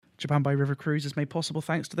Japan by River Cruise is made possible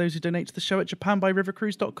thanks to those who donate to the show at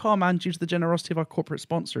japanbyrivercruise.com and due to the generosity of our corporate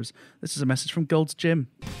sponsors. This is a message from Gold's Gym.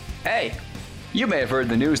 Hey, you may have heard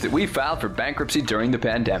the news that we filed for bankruptcy during the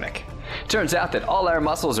pandemic. Turns out that all our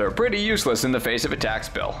muscles are pretty useless in the face of a tax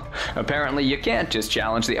bill. Apparently, you can't just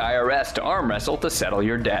challenge the IRS to arm wrestle to settle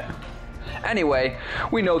your debt. Anyway,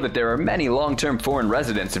 we know that there are many long-term foreign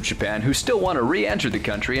residents of Japan who still want to re-enter the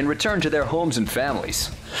country and return to their homes and families.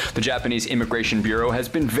 The Japanese Immigration Bureau has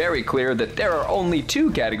been very clear that there are only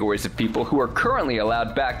two categories of people who are currently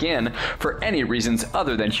allowed back in for any reasons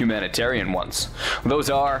other than humanitarian ones. Those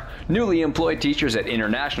are newly employed teachers at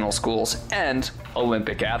international schools and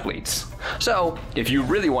Olympic athletes. So, if you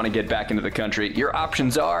really want to get back into the country, your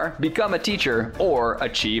options are become a teacher or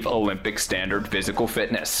achieve Olympic standard physical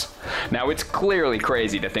fitness. Now, it's clearly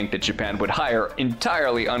crazy to think that Japan would hire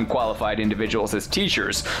entirely unqualified individuals as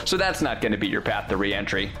teachers, so that's not going to be your path to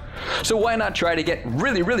re-entry. So why not try to get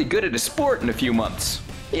really good at a sport in a few months?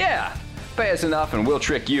 Yeah, pay us enough and we'll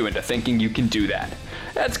trick you into thinking you can do that.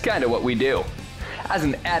 That's kind of what we do. As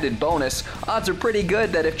an added bonus, odds are pretty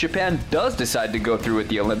good that if Japan does decide to go through with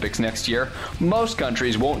the Olympics next year, most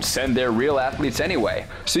countries won't send their real athletes anyway,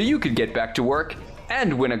 so you could get back to work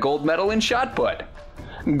and win a gold medal in shot put.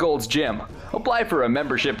 Gold's Gym. Apply for a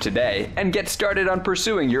membership today and get started on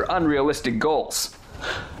pursuing your unrealistic goals.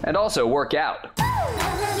 And also work out.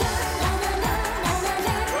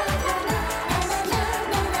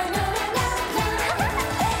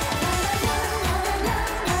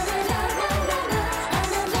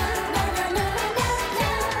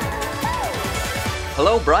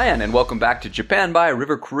 Hello, Brian, and welcome back to Japan by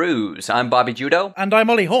River Cruise. I'm Bobby Judo. And I'm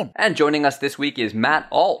Ollie Horn. And joining us this week is Matt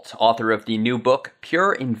Alt, author of the new book,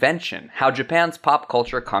 Pure Invention, How Japan's Pop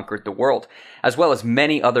Culture Conquered the World, as well as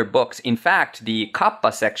many other books. In fact, the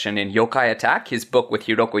Kappa section in Yokai Attack, his book with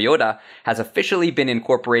Hiroko Yoda, has officially been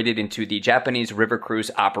incorporated into the Japanese River Cruise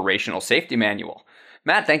Operational Safety Manual.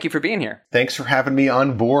 Matt, thank you for being here. Thanks for having me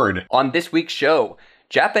on board. On this week's show,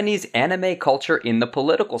 Japanese anime culture in the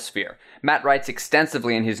political sphere. Matt writes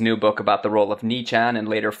extensively in his new book about the role of Ni-chan and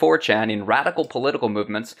later 4chan in radical political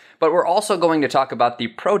movements, but we're also going to talk about the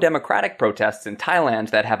pro-democratic protests in Thailand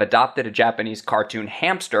that have adopted a Japanese cartoon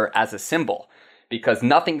hamster as a symbol. Because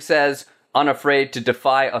nothing says unafraid to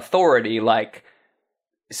defy authority like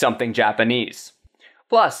something Japanese.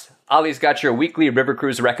 Plus, Ollie's got your weekly River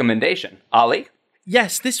Cruise recommendation. Ollie?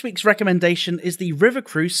 Yes, this week's recommendation is the River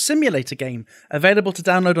Cruise Simulator game, available to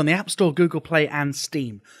download on the App Store, Google Play, and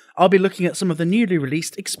Steam. I'll be looking at some of the newly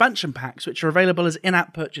released expansion packs, which are available as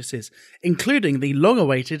in-app purchases, including the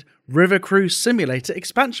long-awaited River Cruise Simulator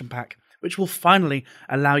expansion pack, which will finally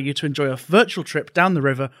allow you to enjoy a virtual trip down the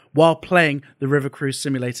river while playing the River Cruise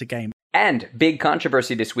Simulator game. And big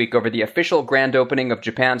controversy this week over the official grand opening of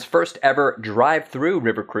Japan's first ever drive-through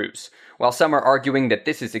river cruise. While some are arguing that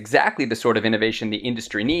this is exactly the sort of innovation the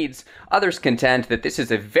industry needs, others contend that this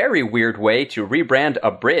is a very weird way to rebrand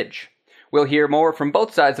a bridge. We'll hear more from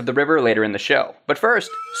both sides of the river later in the show. But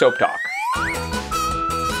first, Soap Talk.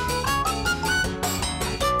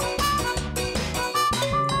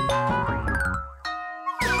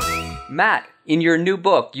 Matt, in your new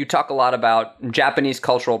book, you talk a lot about Japanese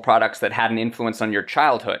cultural products that had an influence on your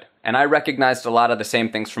childhood. And I recognized a lot of the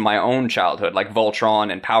same things from my own childhood, like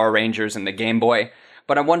Voltron and Power Rangers and the Game Boy.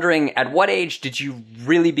 But I'm wondering, at what age did you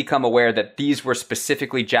really become aware that these were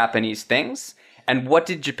specifically Japanese things? And what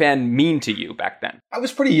did Japan mean to you back then? I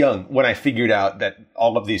was pretty young when I figured out that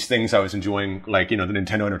all of these things I was enjoying, like, the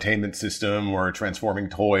Nintendo Entertainment System or transforming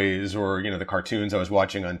toys or, the cartoons I was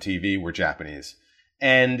watching on TV were Japanese.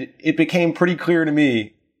 And it became pretty clear to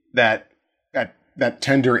me that at that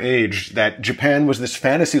tender age that Japan was this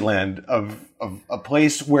fantasy land of a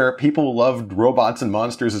place where people loved robots and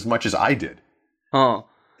monsters as much as I did. Huh.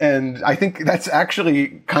 And I think that's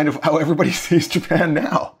actually kind of how everybody sees Japan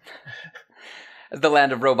now. The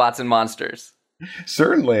land of robots and monsters.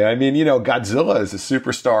 Certainly. I mean, Godzilla is a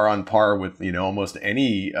superstar on par with, almost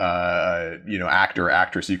any, actor,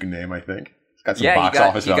 actress you can name, I think. Got some box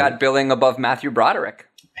office. You got billing above Matthew Broderick.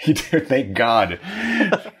 He did, thank God.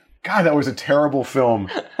 God, that was a terrible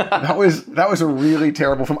film. That was a really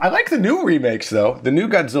terrible film. I like the new remakes, though. The new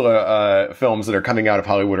Godzilla films that are coming out of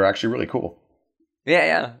Hollywood are actually really cool.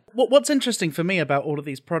 Yeah. What's interesting for me about all of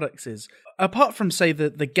these products is, apart from, say,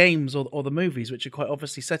 the games or the movies, which are quite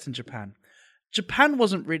obviously set in Japan, Japan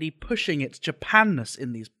wasn't really pushing its Japanness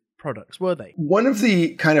in these products, were they? One of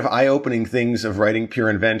the kind of eye-opening things of writing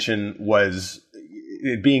Pure Invention was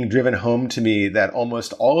it being driven home to me that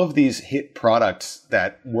almost all of these hit products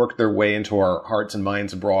that worked their way into our hearts and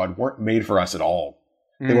minds abroad weren't made for us at all.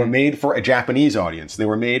 They were made for a Japanese audience. They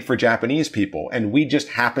were made for Japanese people. And we just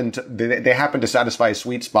happened to, they happened to satisfy a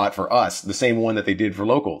sweet spot for us, the same one that they did for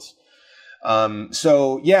locals.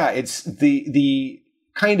 So yeah, it's the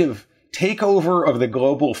kind of takeover of the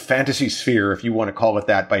global fantasy sphere, if you want to call it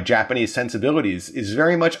that, by Japanese sensibilities is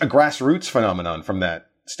very much a grassroots phenomenon from that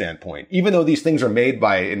standpoint. Even though these things are made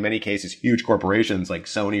by, in many cases, huge corporations like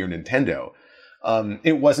Sony or Nintendo,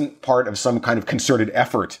 it wasn't part of some kind of concerted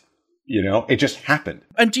effort. It just happened.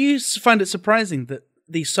 And do you find it surprising that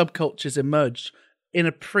these subcultures emerged in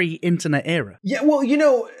a pre-internet era? Yeah, well,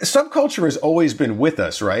 subculture has always been with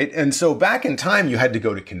us, right? And so back in time, you had to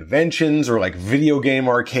go to conventions or like video game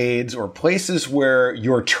arcades or places where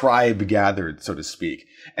your tribe gathered, so to speak.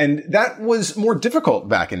 And that was more difficult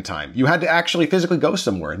back in time. You had to actually physically go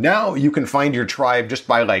somewhere. Now you can find your tribe just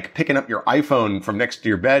by like picking up your iPhone from next to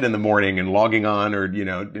your bed in the morning and logging on or,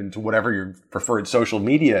 into whatever your preferred social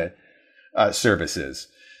media services.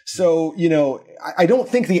 So, I don't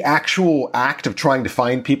think the actual act of trying to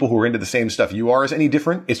find people who are into the same stuff you are is any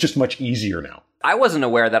different. It's just much easier now. I wasn't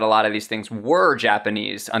aware that a lot of these things were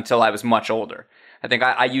Japanese until I was much older. I think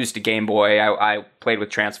I used a Game Boy. I played with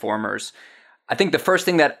Transformers. I think the first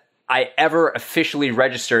thing that I ever officially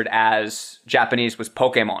registered as Japanese was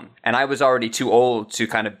Pokemon. And I was already too old to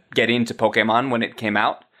kind of get into Pokemon when it came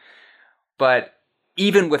out. But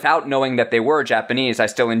even without knowing that they were Japanese, I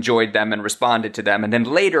still enjoyed them and responded to them. And then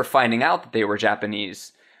later finding out that they were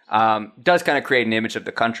Japanese does kind of create an image of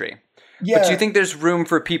the country. Yeah. But do you think there's room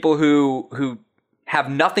for people who have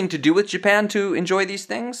nothing to do with Japan to enjoy these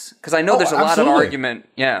things? Because I know there's a lot of argument.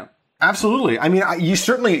 Yeah. Absolutely. I mean,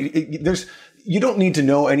 you don't need to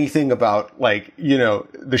know anything about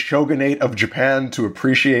the shogunate of Japan to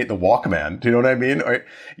appreciate the Walkman. Do you know what I mean? Or,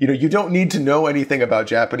 you don't need to know anything about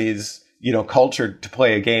Japanese culture to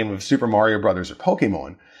play a game of Super Mario Brothers or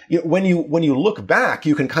Pokemon. When you look back,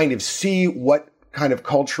 you can kind of see what kind of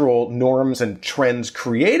cultural norms and trends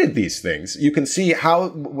created these things. You can see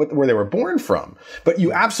where they were born from. But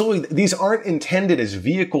these aren't intended as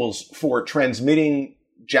vehicles for transmitting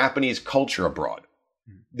Japanese culture abroad.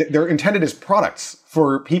 They're intended as products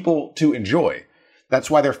for people to enjoy.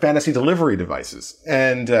 That's why they're fantasy delivery devices,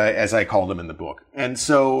 and as I call them in the book. And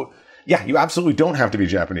so, yeah, you absolutely don't have to be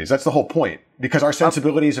Japanese. That's the whole point, because our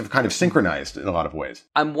sensibilities have kind of synchronized in a lot of ways.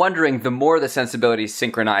 I'm wondering, the more the sensibilities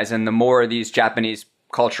synchronize and the more these Japanese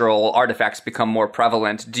cultural artifacts become more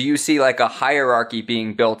prevalent, do you see like a hierarchy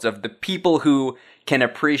being built of the people who can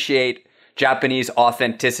appreciate Japanese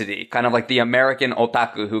authenticity, kind of like the American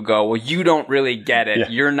otaku who go, well, you don't really get it. Yeah,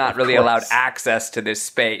 you're not really allowed access to this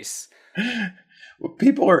space.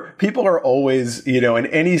 People are always, in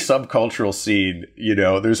any subcultural scene,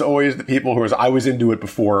 there's always the people who I was into it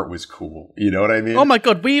before it was cool. You know what I mean? Oh my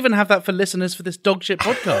God, we even have that for listeners for this dogshit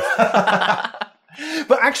podcast.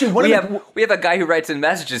 But actually, we have a guy who writes in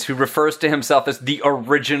messages who refers to himself as the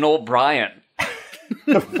original Brian.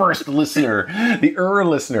 The first listener, the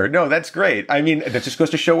listener. No, that's great. I mean, that just goes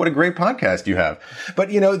to show what a great podcast you have. But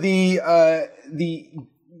the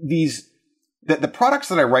products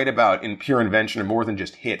that I write about in Pure Invention are more than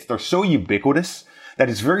just hits. They're so ubiquitous that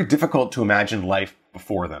it's very difficult to imagine life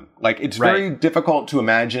before them. Like, it's very difficult to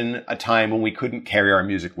imagine a time when we couldn't carry our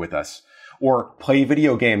music with us, or play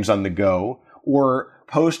video games on the go, or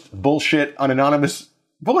post bullshit on anonymous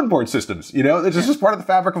bulletin board systems. This is just part of the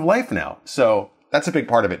fabric of life now. So that's a big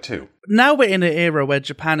part of it too. Now we're in an era where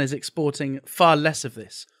Japan is exporting far less of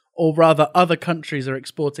this, or rather other countries are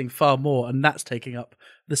exporting far more, and that's taking up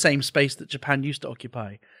the same space that Japan used to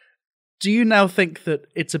occupy. Do you now think that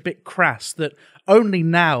it's a bit crass that only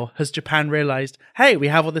now has Japan realized, hey, we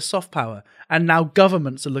have all this soft power, and now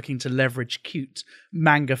governments are looking to leverage cute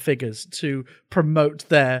manga figures to promote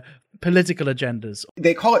their political agendas?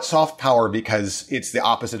 They call it soft power because it's the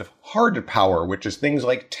opposite of hard power, which is things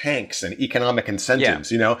like tanks and economic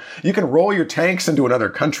incentives. Yeah. You can roll your tanks into another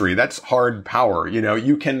country. That's hard power.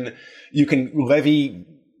 You can levy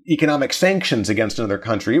economic sanctions against another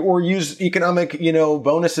country, or use economic,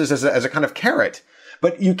 bonuses as a kind of carrot.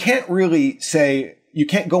 But you can't really say, you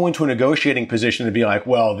can't go into a negotiating position and be like,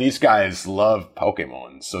 well, these guys love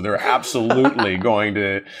Pokemon, so they're absolutely going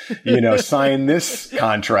to, sign this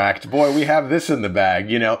contract. Boy, we have this in the bag.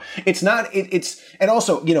 It's not, and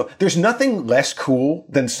also, there's nothing less cool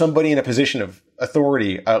than somebody in a position of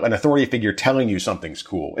authority, an authority figure telling you something's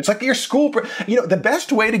cool. It's like your school, the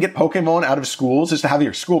best way to get Pokemon out of schools is to have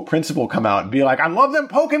your school principal come out and be like, I love them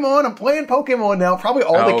Pokemon. I'm playing Pokemon now. Probably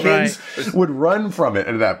all the kids would run from it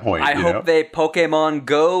at that point. I hope they Pokemon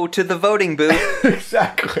go to the voting booth.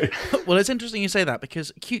 Exactly. Well, it's interesting you say that,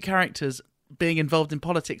 because cute characters being involved in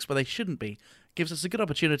politics where they shouldn't be gives us a good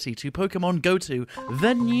opportunity to Pokemon go to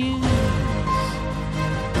the news.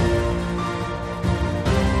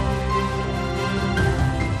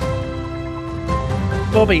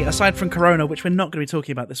 Bobby, aside from Corona, which we're not going to be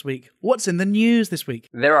talking about this week, what's in the news this week?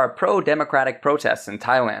 There are pro-democratic protests in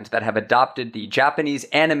Thailand that have adopted the Japanese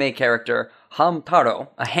anime character Hamtaro,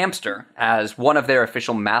 a hamster, as one of their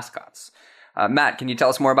official mascots. Matt, can you tell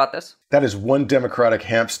us more about this? That is one democratic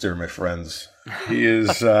hamster, my friends. He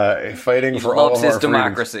is fighting for all of our loves his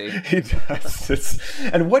democracy. He does.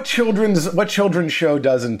 And what children's show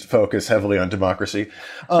doesn't focus heavily on democracy?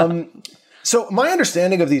 So my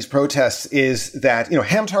understanding of these protests is that,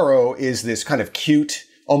 Hamtaro is this kind of cute,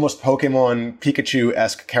 almost Pokemon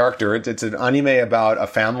Pikachu-esque character. It's an anime about a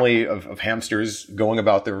family of hamsters going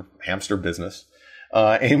about their hamster business,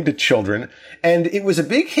 aimed at children. And it was a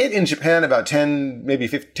big hit in Japan about 10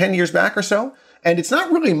 years back or so. And it's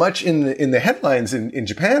not really much in the headlines in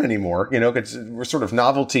Japan anymore, because we're sort of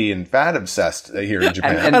novelty and fad obsessed here in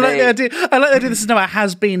Japan. I like the idea this is now a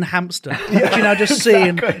has-been hamster, which you now just see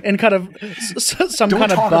in kind of some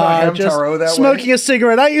kind of bar, just smoking a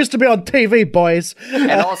cigarette. That used to be on TV, boys.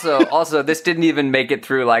 And also, this didn't even make it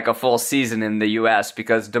through like a full season in the U.S.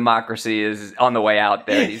 because democracy is on the way out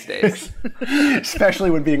there these days. Especially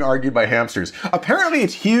when being argued by hamsters. Apparently,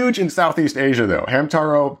 it's huge in Southeast Asia, though.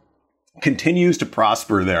 Hamtaro continues to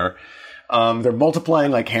prosper there. They're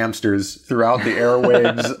multiplying like hamsters throughout the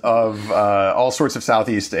airwaves of all sorts of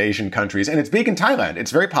Southeast Asian countries. And it's big in Thailand.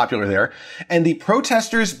 It's very popular there. And the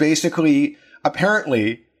protesters basically,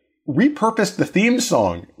 apparently, repurposed the theme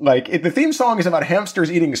song. The theme song is about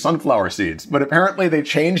hamsters eating sunflower seeds. But apparently they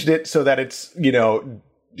changed it so that it's,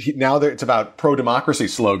 now it's about pro-democracy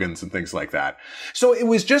slogans and things like that. So it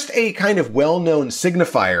was just a kind of well-known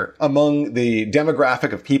signifier among the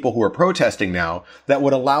demographic of people who are protesting now that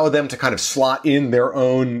would allow them to kind of slot in their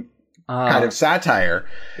own kind of satire.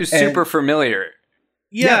 It's super familiar.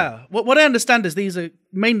 Yeah. What I understand is these are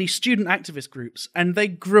mainly student activist groups, and they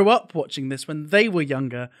grew up watching this when they were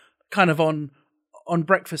younger, kind of on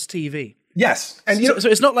breakfast TV. Yes, and so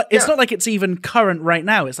it's not like it's even current right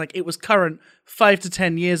now. It's like it was current 5 to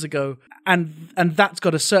 10 years ago, and that's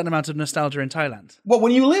got a certain amount of nostalgia in Thailand. Well,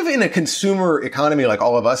 when you live in a consumer economy like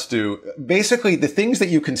all of us do, basically the things that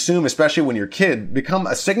you consume, especially when you're a kid, become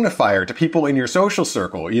a signifier to people in your social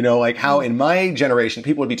circle. Like how in my generation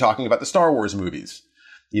people would be talking about the Star Wars movies,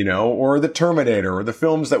 or the Terminator, or the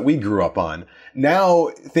films that we grew up on.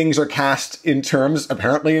 Now things are cast in terms,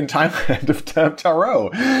 apparently in Thailand, of Taro,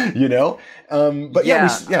 But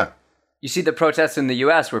yeah. You see the protests in the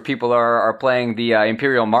U.S. where people are playing the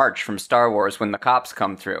Imperial March from Star Wars when the cops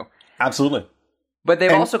come through. Absolutely. But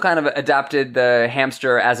they've also kind of adopted the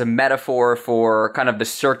hamster as a metaphor for kind of the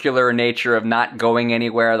circular nature of not going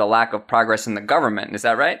anywhere, the lack of progress in the government. Is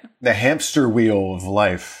that right? The hamster wheel of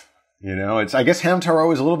life. I guess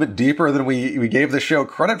Hamtaro is a little bit deeper than we gave the show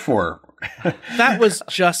credit for. That was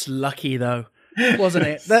just lucky, though, wasn't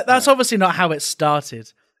it? That's obviously not how it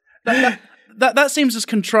started. That seems as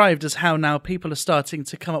contrived as how now people are starting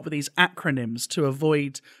to come up with these acronyms to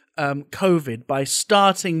avoid COVID by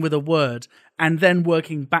starting with a word and then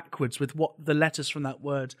working backwards with what the letters from that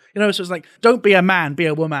word. So it's like, don't be a man, be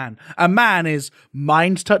a woman. A man is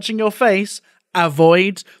mind touching your face,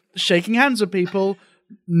 avoid shaking hands with people,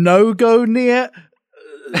 no go near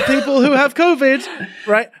people who have COVID,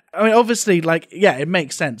 right? I mean, obviously, it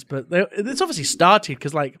makes sense, but it's obviously started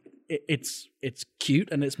because, it's cute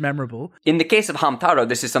and it's memorable. In the case of Hamtaro,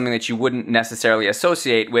 this is something that you wouldn't necessarily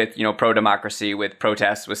associate with, pro-democracy, with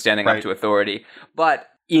protests, with standing up to authority. But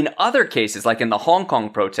in other cases, like in the Hong Kong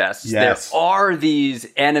protests, there are these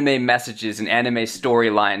anime messages and anime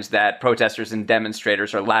storylines that protesters and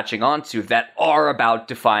demonstrators are latching onto that are about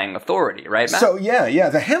defying authority, right, Matt? So, yeah.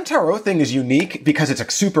 The Hamtaro thing is unique because it's a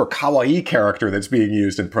super kawaii character that's being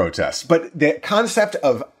used in protests. But the concept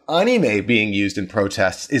of anime being used in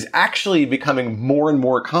protests is actually becoming more and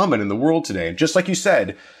more common in the world today. And just like you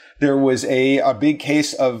said, there was a big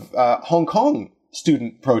case of Hong Kong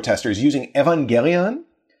student protesters using Evangelion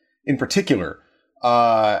in particular,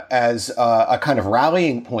 as a kind of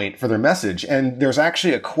rallying point for their message. And there's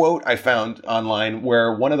actually a quote I found online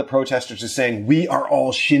where one of the protesters is saying, "We are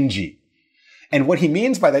all Shinji." And what he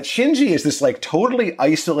means by that, Shinji is this totally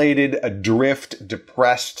isolated, adrift,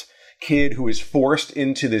 depressed kid who is forced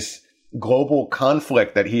into this global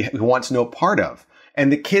conflict that he wants no part of. And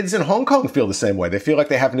the kids in Hong Kong feel the same way. They feel like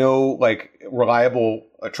they have no reliable,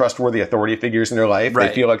 trustworthy authority figures in their life. Right.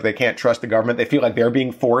 They feel like they can't trust the government. They feel like they're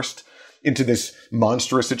being forced into this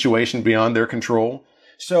monstrous situation beyond their control.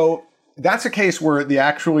 So that's a case where the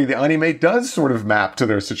anime does sort of map to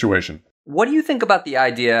their situation. What do you think about the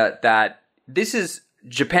idea that this is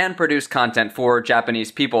Japan-produced content for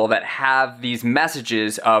Japanese people that have these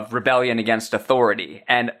messages of rebellion against authority.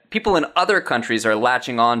 And people in other countries are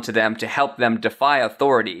latching on to them to help them defy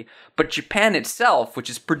authority. But Japan itself, which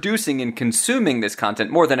is producing and consuming this content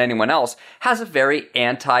more than anyone else, has a very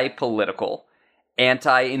anti-political,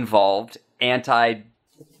 anti-involved,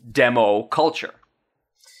 anti-demo culture.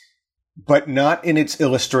 But not in its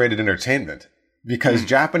illustrated entertainment. Because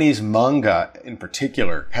Japanese manga, in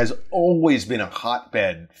particular, has always been a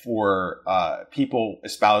hotbed for people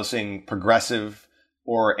espousing progressive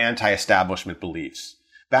or anti-establishment beliefs.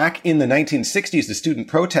 Back in the 1960s, the student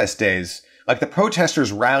protest days, like the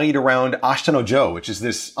protesters rallied around Ashita no Joe, which is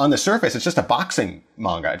this, on the surface, it's just a boxing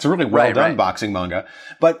manga. It's a really well-done boxing manga.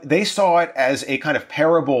 But they saw it as a kind of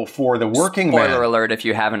parable for the working man. Spoiler alert, if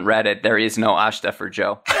you haven't read it, there is no Ashita for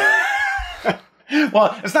Joe.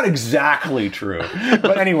 Well, it's not exactly true,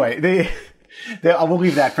 but anyway, I will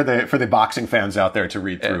leave that for the boxing fans out there to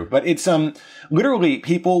read through. But it's literally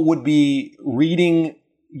people would be reading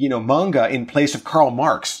manga in place of Karl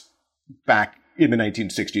Marx back in the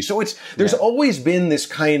 1960s. So there's always been this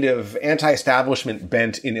kind of anti-establishment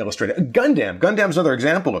bent in illustrated. Gundam's another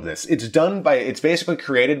example of this. It's basically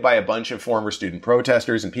created by a bunch of former student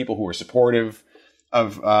protesters and people who were supportive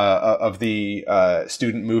of the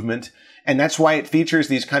student movement. And that's why it features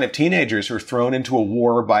these kind of teenagers who are thrown into a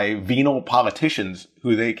war by venal politicians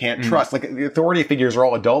who they can't trust. Like, the authority figures are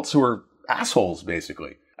all adults who are assholes,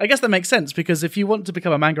 basically. I guess that makes sense, because if you want to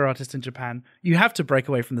become a manga artist in Japan, you have to break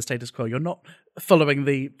away from the status quo. You're not following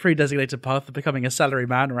the pre-designated path of becoming a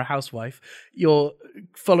salaryman or a housewife. You're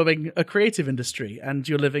following a creative industry, and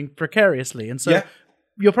you're living precariously. And so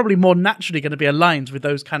you're probably more naturally going to be aligned with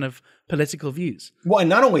those kind of political views. Well, and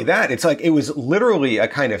not only that, it's like it was literally a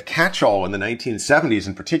kind of catch-all in the 1970s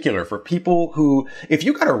in particular for people who, if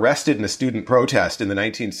you got arrested in a student protest in the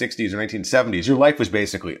 1960s or 1970s, your life was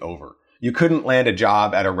basically over. You couldn't land a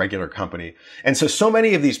job at a regular company. And so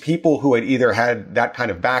many of these people who had either had that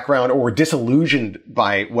kind of background or were disillusioned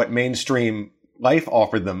by what mainstream life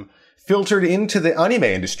offered them filtered into the anime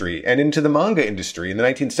industry and into the manga industry in the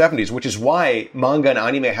 1970s, which is why manga and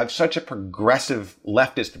anime have such a progressive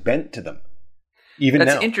leftist bent to them.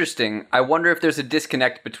 That's interesting. I wonder if there's a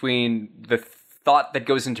disconnect between the thought that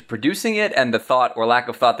goes into producing it and the thought or lack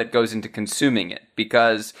of thought that goes into consuming it.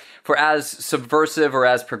 Because for as subversive or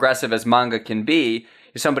as progressive as manga can be,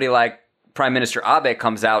 if somebody like Prime Minister Abe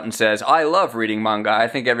comes out and says, I love reading manga, I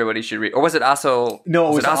think everybody should read. Or was it Aso? No,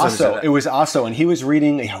 it was Aso. It was Aso. And he was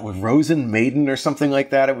reading Rosen Maiden or something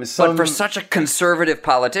like that. It was some... But for such a conservative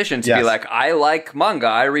politician to be like, I like manga,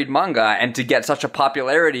 I read manga, and to get such a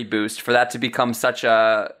popularity boost, for that to become such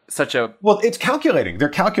a... Well, it's calculating. They're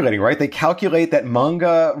calculating, right? They calculate that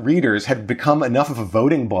manga readers had become enough of a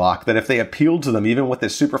voting bloc that if they appealed to them, even with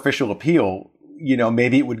this superficial appeal,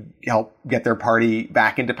 maybe it would help get their party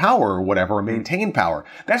back into power or whatever, or maintain power.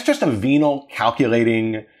 That's just a venal,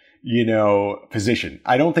 calculating, position.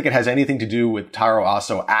 I don't think it has anything to do with Taro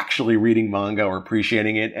Aso actually reading manga or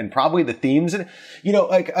appreciating it, and probably the themes. And,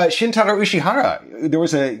 Shintaro Ishihara,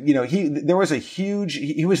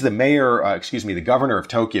 he was the mayor, the governor of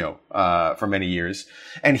Tokyo, for many years.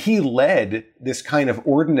 And he led this kind of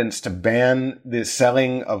ordinance to ban the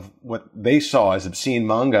selling of what they saw as obscene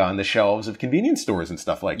manga on the shelves of convenience stores and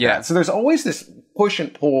stuff like that. So there's always this push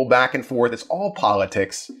and pull back and forth. It's all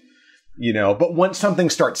politics. But once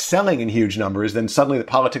something starts selling in huge numbers, then suddenly the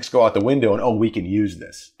politics go out the window and, we can use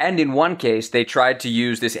this. And in one case, they tried to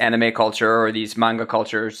use this anime culture or these manga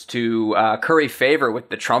cultures to curry favor with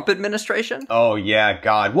the Trump administration. Oh, yeah,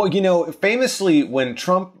 God. Well, famously, when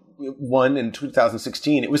Trump won in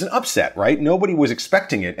 2016, it was an upset, right? Nobody was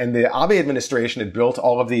expecting it. And the Abe administration had built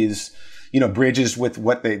all of these bridges with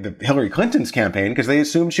the Hillary Clinton's campaign because they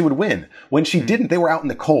assumed she would win. When she didn't, they were out in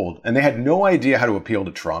the cold and they had no idea how to appeal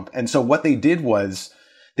to Trump. And so what they did was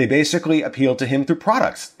they basically appealed to him through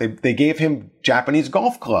products. They gave him Japanese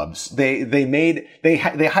golf clubs. They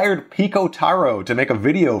hired Pico Taro to make a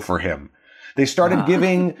video for him. They started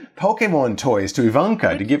giving Pokemon toys to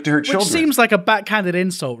Ivanka to give to her children. Which seems like a backhanded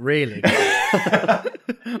insult, really.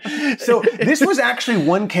 So this was actually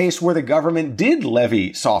one case where the government did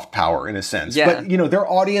levy soft power in a sense. Yeah. But, their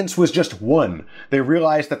audience was just one. They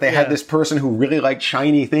realized that they had this person who really liked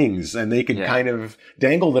shiny things and they could kind of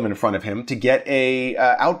dangle them in front of him to get a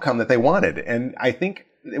outcome that they wanted. And I think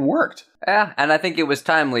it worked. Yeah, and I think it was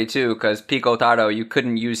timely, too, because Pico Taro, you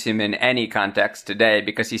couldn't use him in any context today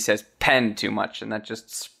because he says pen too much, and that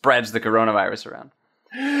just spreads the coronavirus around.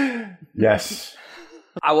 Yes.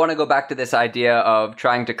 I want to go back to this idea of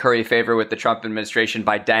trying to curry favor with the Trump administration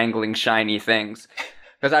by dangling shiny things.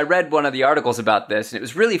 Because I read one of the articles about this, and it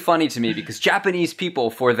was really funny to me because Japanese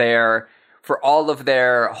people, for all of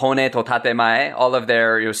their hone to tatemae, all of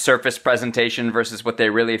their surface presentation versus what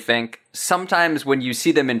they really think, sometimes when you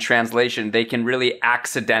see them in translation, they can really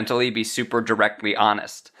accidentally be super directly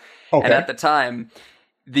honest. Okay. And at the time,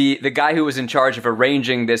 the guy who was in charge of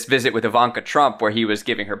arranging this visit with Ivanka Trump, where he was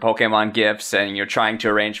giving her Pokemon gifts and trying to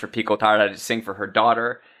arrange for Pico Tara to sing for her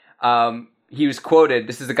daughter, he was quoted,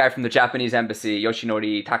 this is the guy from the Japanese embassy,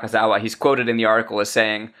 Yoshinori Takazawa, he's quoted in the article as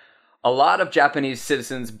saying, "A lot of Japanese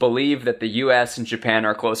citizens believe that the US and Japan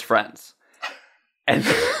are close friends." And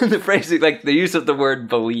the phrasing, like the use of the word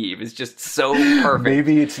believe is just so perfect.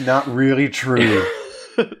 Maybe it's not really true.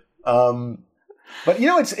 But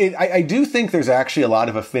I do think there's actually a lot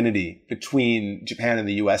of affinity between Japan and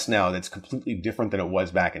the US now that's completely different than it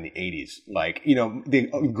was back in the 80s. Like, the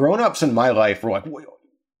grown-ups in my life were like,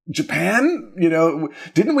 Japan,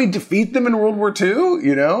 didn't we defeat them in World War II?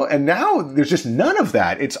 And now there's just none of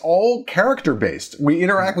that. It's all character based. We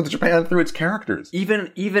interact with Japan through its characters.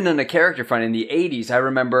 Even in a character front in the 80s, I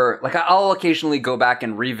remember, like, I'll occasionally go back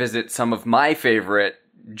and revisit some of my favorite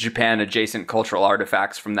Japan adjacent cultural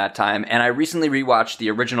artifacts from that time. And I recently rewatched the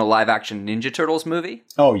original live action Ninja Turtles movie.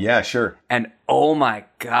 Oh, yeah, sure. And oh my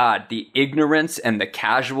God, the ignorance and the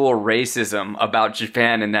casual racism about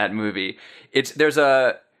Japan in that movie.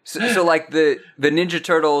 So like the Ninja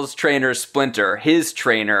Turtles trainer Splinter, his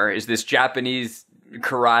trainer is this Japanese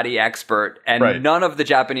karate expert, and none of the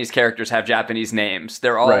Japanese characters have Japanese names.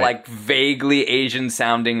 They're all like vaguely Asian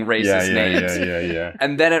sounding racist names. Yeah.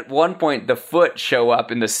 And then at one point, the Foot show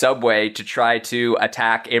up in the subway to try to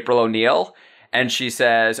attack April O'Neil, and she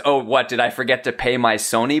says, "Oh, what, did I forget to pay my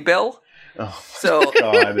Sony bill?" Oh, so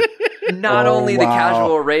God. Not only the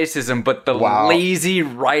casual racism, but the lazy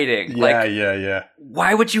writing. Yeah.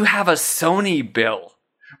 Why would you have a Sony bill?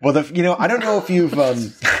 Well, I don't know if you've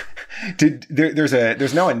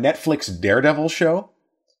there's now a Netflix Daredevil show,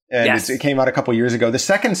 and it came out a couple years ago. The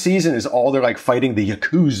second season is all they're like fighting the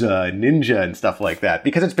Yakuza, ninja, and stuff like that,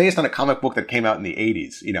 because it's based on a comic book that came out in the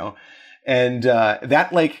 80s, and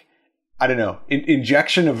that, like, I don't know,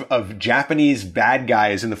 injection of Japanese bad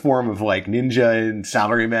guys in the form of like ninja and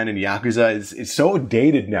salarymen and Yakuza is so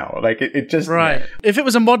dated now. Like it just... Right. If it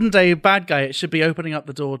was a modern day bad guy, it should be opening up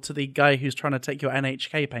the door to the guy who's trying to take your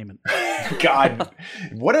NHK payment. God,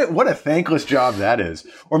 what a thankless job that is.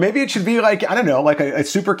 Or maybe it should be like, I don't know, like a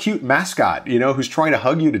super cute mascot, who's trying to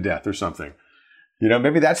hug you to death or something.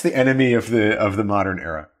 Maybe that's the enemy of the modern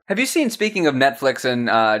era. Have you seen, speaking of Netflix and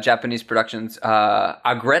Japanese productions,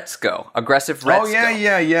 Agretsuko, Aggressive Retsuko?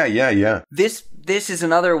 Oh, yeah. This is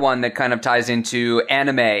another one that kind of ties into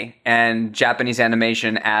anime and Japanese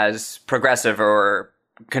animation as progressive or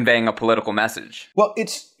conveying a political message. Well,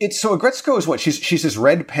 it's so Agretsuko is what? She's this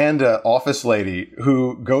red panda office lady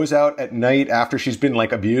who goes out at night after she's been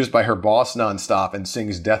like abused by her boss nonstop and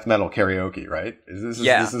sings death metal karaoke, right? This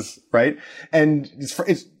is right? And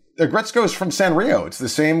it's Agretsuko is from Sanrio. It's the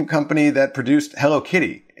same company that produced Hello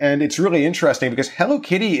Kitty. And it's really interesting because Hello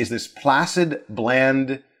Kitty is this placid,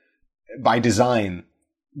 bland, by design,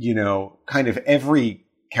 kind of every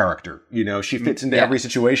character. She fits into every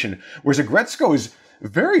situation. Whereas Agretsuko is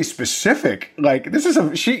very specific. Like,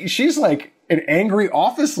 she's like an angry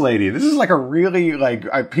office lady. This is like a really like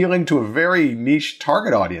appealing to a very niche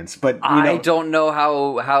target audience. But I don't know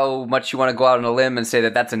how much you want to go out on a limb and say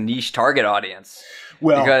that that's a niche target audience.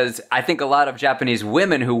 Well, because I think a lot of Japanese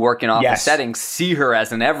women who work in office settings see her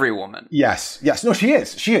as an every woman. Yes. No, she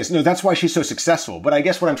is. No, that's why she's so successful. But I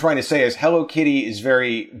guess what I'm trying to say is Hello Kitty is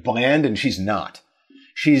very bland and she's not.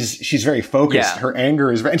 She's very focused. Yeah. Her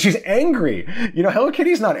anger is, and she's angry. Hello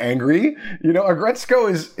Kitty's not angry. Agretsuko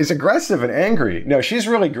is aggressive and angry. No, she's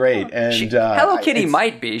really great. And Hello Kitty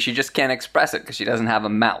might be. She just can't express it because she doesn't have a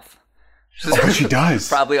mouth. But she does.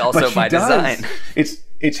 Probably also by design.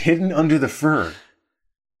 It's hidden under the fur.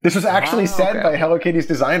 This was actually said by Hello Kitty's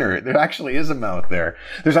designer. There actually is a mouth there.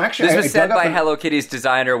 This was said by Hello Kitty's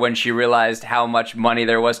designer when she realized how much money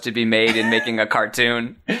there was to be made in making a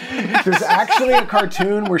cartoon. There's actually a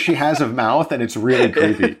cartoon where she has a mouth, and it's really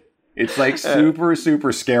creepy. It's like super,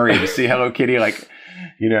 super scary to see Hello Kitty like,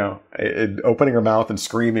 opening her mouth and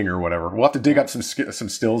screaming or whatever. We'll have to dig up some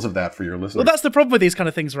stills of that for your listeners. Well, that's the problem with these kind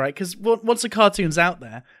of things, right? Because once a cartoon's out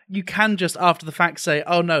there, you can just, after the fact, say,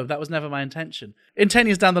 oh no, that was never my intention. In 10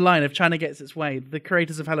 years down the line, if China gets its way, the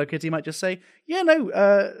creators of Hello Kitty might just say, yeah,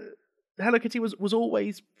 no, Hello Kitty was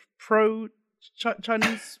always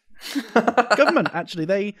pro-Chinese government,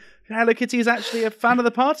 actually. Hello Kitty is actually a fan of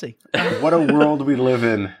the party. What a world we live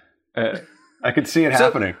in. I could see it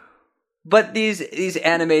happening. But these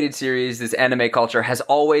animated series, this anime culture has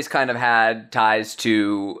always kind of had ties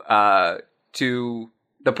to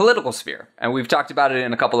the political sphere. And we've talked about it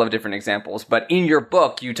in a couple of different examples. But in your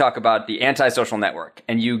book, you talk about the Anti-Social Network,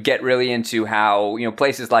 and you get really into how,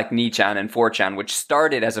 places like Nichan and 4chan, which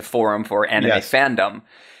started as a forum for anime fandom,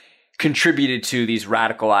 contributed to these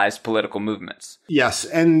radicalized political movements. Yes.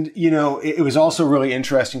 And, it was also really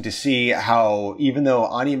interesting to see how, even though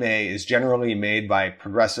anime is generally made by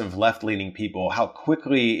progressive left-leaning people, how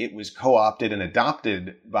quickly it was co-opted and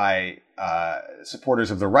adopted by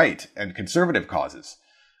supporters of the right and conservative causes.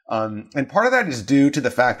 And part of that is due to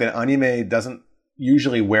the fact that anime doesn't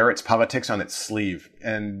usually wear its politics on its sleeve.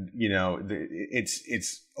 And,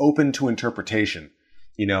 it's open to interpretation.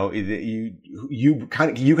 You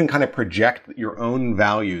can kind of project your own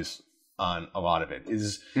values on a lot of it.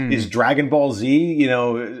 Is Dragon Ball Z,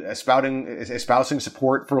 espousing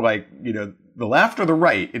support for the left or the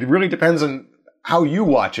right? It really depends on how you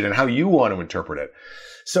watch it and how you want to interpret it.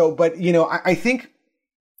 So, but I think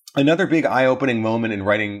another big eye-opening moment in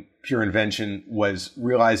writing Pure Invention was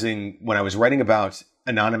realizing when I was writing about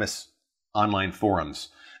anonymous online forums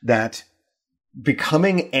that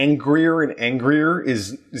becoming angrier and angrier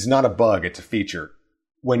is not a bug, it's a feature.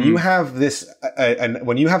 When you have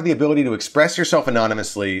when you have the ability to express yourself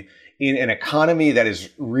anonymously in an economy that is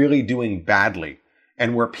really doing badly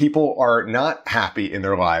and where people are not happy in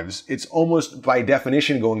their lives, it's almost by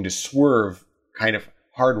definition going to swerve kind of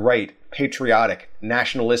hard right, patriotic,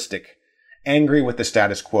 nationalistic, angry with the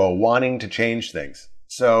status quo, wanting to change things.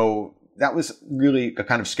 So that was really a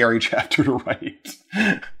kind of scary chapter to write.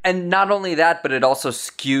 And not only that, but it also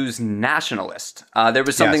skews nationalist. There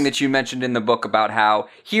was something that you mentioned in the book about how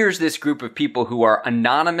here's this group of people who are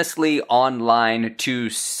anonymously online to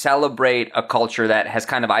celebrate a culture that has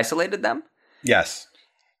kind of isolated them. Yes.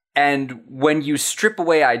 And when you strip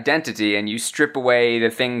away identity and you strip away the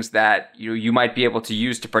things that you might be able to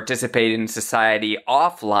use to participate in society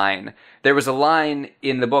offline, there was a line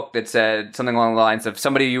in the book that said something along the lines of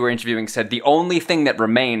somebody you were interviewing said the only thing that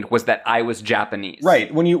remained was that I was Japanese.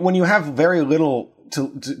 Right. When you have very little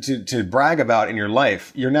to brag about in your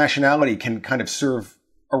life, your nationality can kind of serve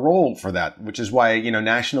a role for that, which is why,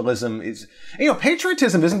 nationalism is,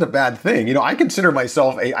 patriotism isn't a bad thing. I consider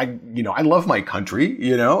myself I love my country,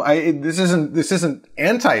 this isn't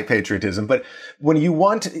anti-patriotism, but when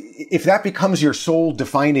if that becomes your sole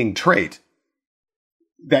defining trait,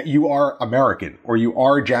 that you are American or you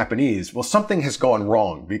are Japanese, well, something has gone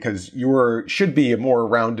wrong because you should be a more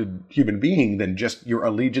rounded human being than just your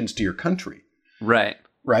allegiance to your country. Right.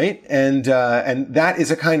 Right. And that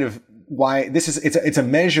is a kind of, why it's a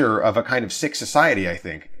measure of a kind of sick society, I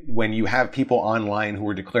think, when you have people online who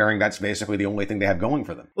are declaring that's basically the only thing they have going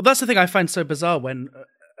for them. Well, that's the thing I find so bizarre when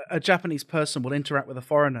a Japanese person will interact with a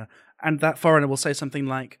foreigner and that foreigner will say something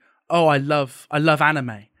like, "Oh, I love anime."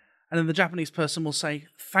 And then the Japanese person will say,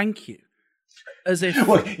 "Thank you." As if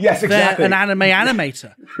they're an anime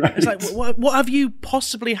animator. Right. It's like, what have you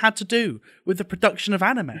possibly had to do with the production of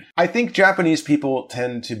anime? I think Japanese people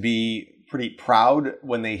tend to be pretty proud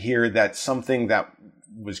when they hear that something that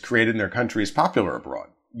was created in their country is popular abroad,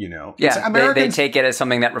 Yeah, they take it as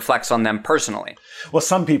something that reflects on them personally. Well,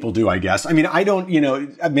 some people do, I guess. I mean, I don't,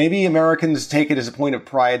 maybe Americans take it as a point of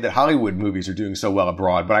pride that Hollywood movies are doing so well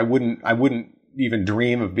abroad, but I wouldn't even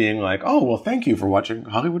dream of being like, oh, well, thank you for watching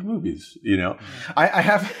Hollywood movies. I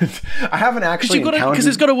haven't actually encountered... Because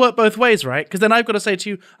it's got to work both ways, right? Because then I've got to say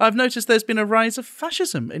to you, I've noticed there's been a rise of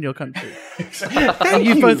fascism in your country. And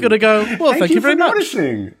you've both got to go, well, thank you very much.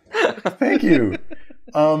 Thank you.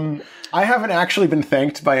 I haven't actually been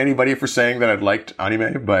thanked by anybody for saying that I'd liked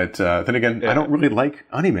anime, but then again, I don't really like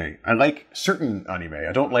anime. I like certain anime.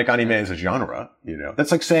 I don't like anime as a genre,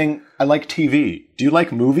 That's like saying I like TV. Do you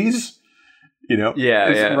like movies?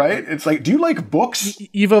 Right? It's like, do you like books?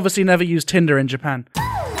 You've obviously never used Tinder in Japan.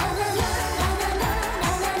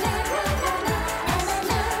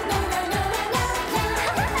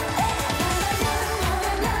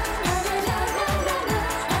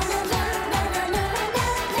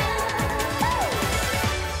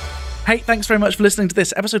 Hey, thanks very much for listening to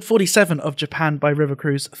this, episode 47 of Japan by River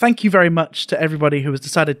Cruise. Thank you very much to everybody who has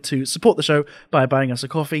decided to support the show by buying us a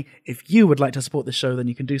coffee. If you would like to support this show, then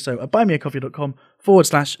you can do so at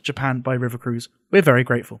buymeacoffee.com/Japan by River Cruise. We're very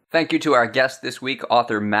grateful. Thank you to our guest this week,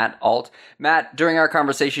 author Matt Alt. Matt, during our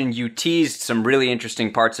conversation, you teased some really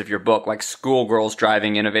interesting parts of your book, like schoolgirls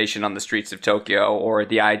driving innovation on the streets of Tokyo, or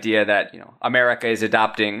the idea that, America is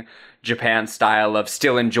adopting Japan's style of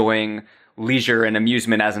still enjoying leisure and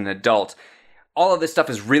amusement as an adult. All of this stuff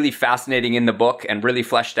is really fascinating in the book and really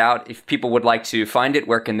fleshed out. If people would like to find it,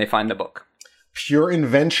 where can they find the book? Pure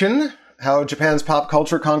Invention, How Japan's Pop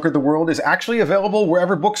Culture Conquered the World is actually available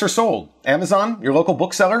wherever books are sold. Amazon, your local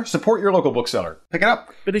bookseller, support your local bookseller. Pick it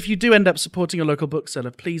up. But if you do end up supporting a local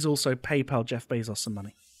bookseller, please also PayPal Jeff Bezos some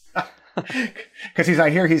money. Because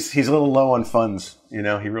I hear he's a little low on funds. You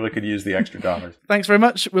know, he really could use the extra dollars. Thanks very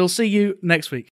much. We'll see you next week.